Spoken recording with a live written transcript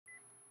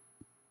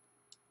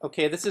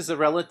Okay, this is a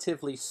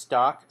relatively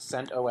stock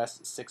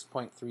CentOS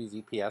 6.3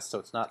 ZPS, so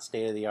it's not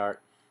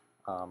state-of-the-art.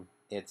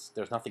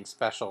 There's nothing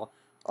special.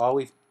 All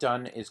we've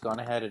done is gone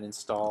ahead and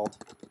installed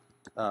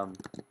an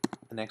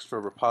extra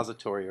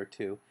repository or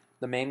two.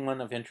 The main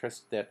one of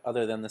interest that,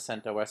 other than the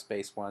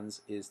CentOS-based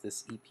ones, is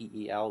this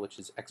EPEL, which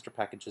is Extra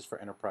Packages for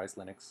Enterprise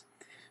Linux.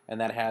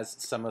 And that has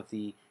some of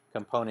the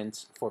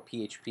components for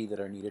PHP that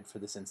are needed for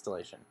this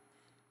installation.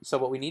 So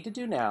what we need to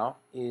do now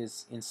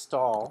is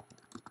install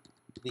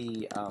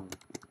the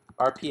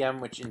RPM,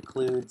 which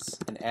includes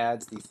and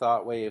adds the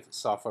ThoughtWave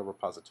software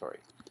repository.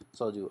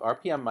 So I'll do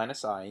RPM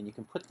 -I, and you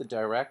can put the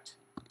direct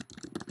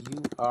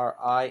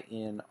URI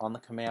in on the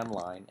command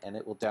line, and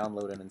it will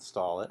download and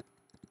install it.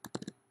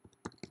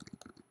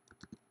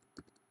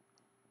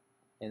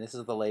 And this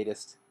is the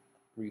latest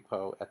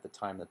repo at the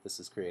time that this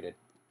is created.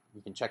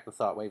 You can check the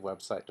ThoughtWave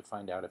website to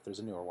find out if there's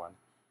a newer one.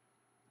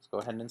 Let's go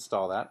ahead and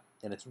install that,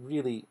 and it's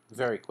really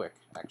very quick,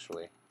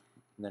 actually.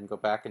 And then go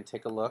back and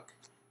take a look,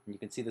 and you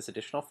can see this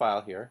additional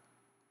file here,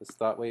 this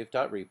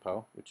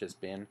thoughtwave.repo, which has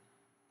been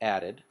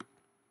added.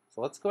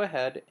 So let's go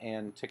ahead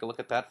and take a look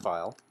at that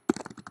file.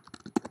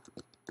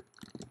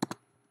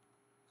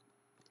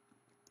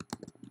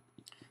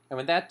 And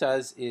what that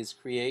does is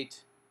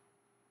create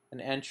an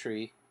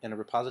entry in a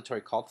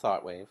repository called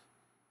ThoughtWave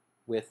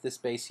with this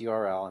base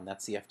URL, and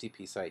that's the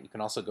FTP site. You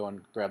can also go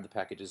and grab the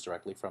packages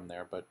directly from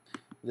there, but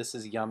this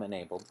is yum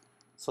enabled.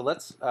 So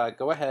let's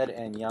go ahead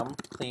and yum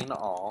clean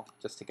all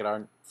just to get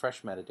our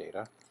fresh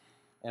metadata.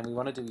 And we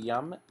want to do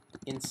yum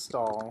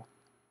install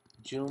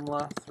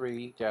Joomla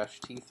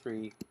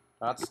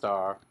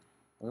 3-t3.star.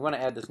 We want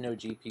to add this no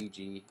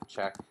GPG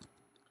check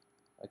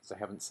because I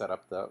haven't set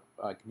up the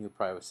new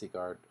privacy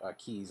guard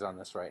keys on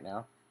this right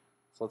now.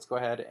 So let's go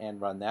ahead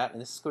and run that. And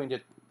this is going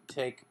to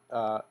take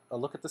a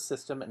look at the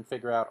system and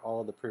figure out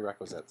all of the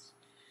prerequisites.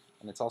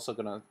 And it's also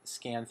going to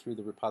scan through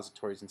the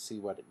repositories and see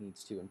what it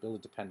needs to and build a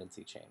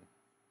dependency chain.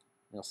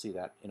 And you'll see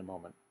that in a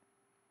moment.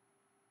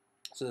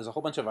 So there's a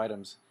whole bunch of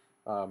items.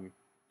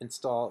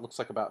 Install, it looks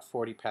like about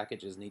 40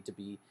 packages need to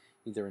be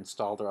either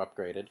installed or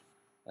upgraded.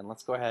 And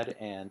let's go ahead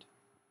and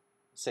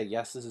say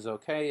yes, this is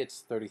okay.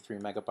 It's 33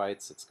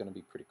 megabytes. It's going to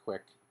be pretty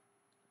quick.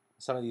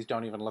 Some of these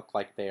don't even look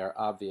like they are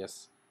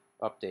obvious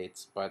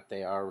updates, but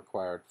they are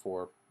required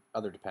for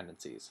other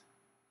dependencies.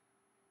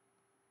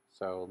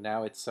 So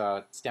now it's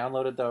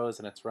downloaded those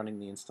and it's running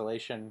the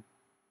installation.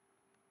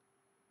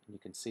 And you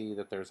can see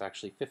that there's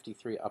actually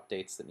 53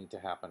 updates that need to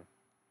happen.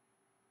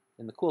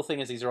 And the cool thing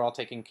is these are all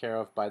taken care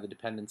of by the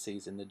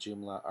dependencies in the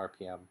Joomla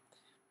RPM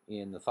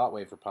in the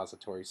ThoughtWave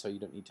repository, so you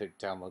don't need to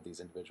download these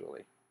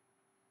individually.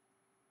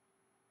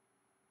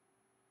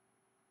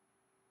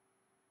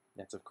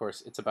 That's, of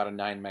course, it's about a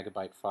 9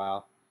 megabyte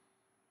file.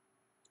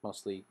 It's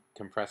mostly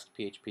compressed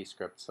PHP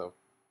script, so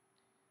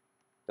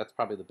that's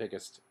probably the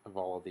biggest of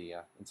all of the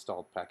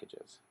installed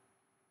packages.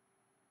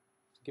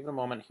 So give it a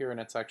moment here, and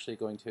it's actually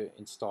going to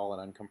install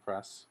and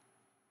uncompress.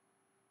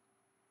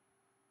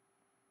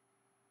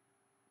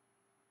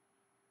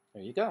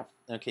 There you go.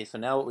 Okay, so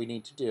now what we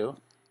need to do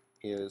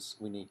is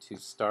we need to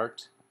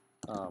start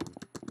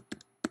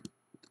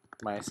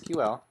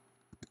MySQL.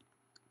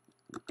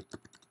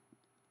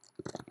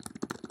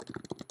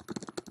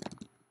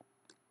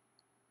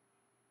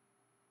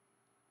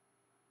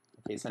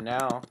 Okay, so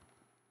now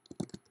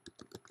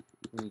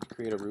we need to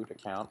create a root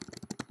account.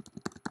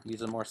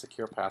 Use a more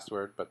secure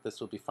password, but this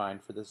will be fine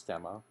for this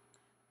demo.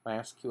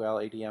 MySQL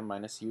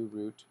adm-u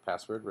root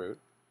password root.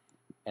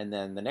 And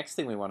then the next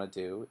thing we want to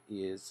do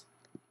is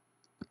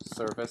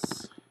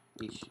service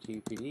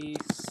httpd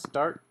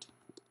start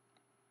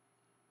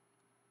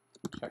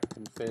check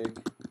config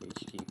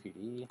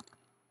httpd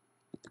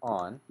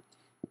on,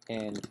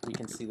 and we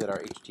can see that our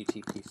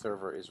HTTP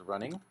server is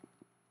running.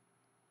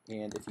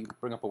 And if you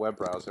bring up a web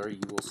browser,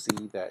 you will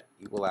see that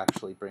it will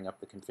actually bring up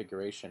the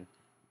configuration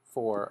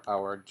for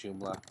our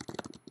Joomla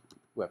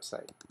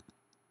website.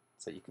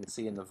 So you can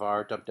see in the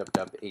var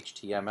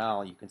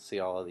www.html, you can see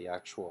all of the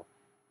actual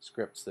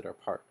scripts that are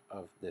part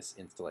of this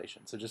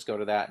installation. So just go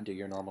to that and do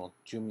your normal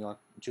Joomla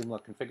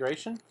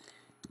configuration.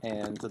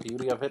 And the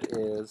beauty of it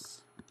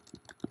is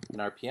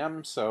in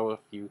RPM, so if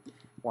you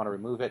want to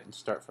remove it and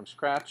start from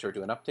scratch or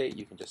do an update,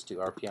 you can just do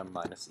RPM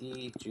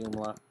 -e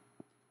Joomla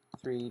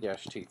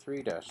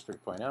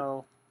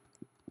 3-t3-3.0.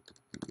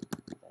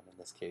 And in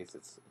this case,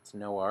 it's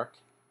no arc.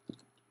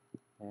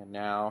 And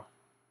now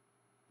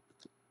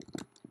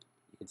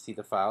you can see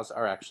the files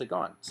are actually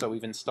gone. So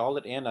we've installed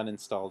it and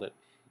uninstalled it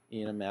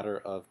in a matter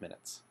of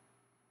minutes.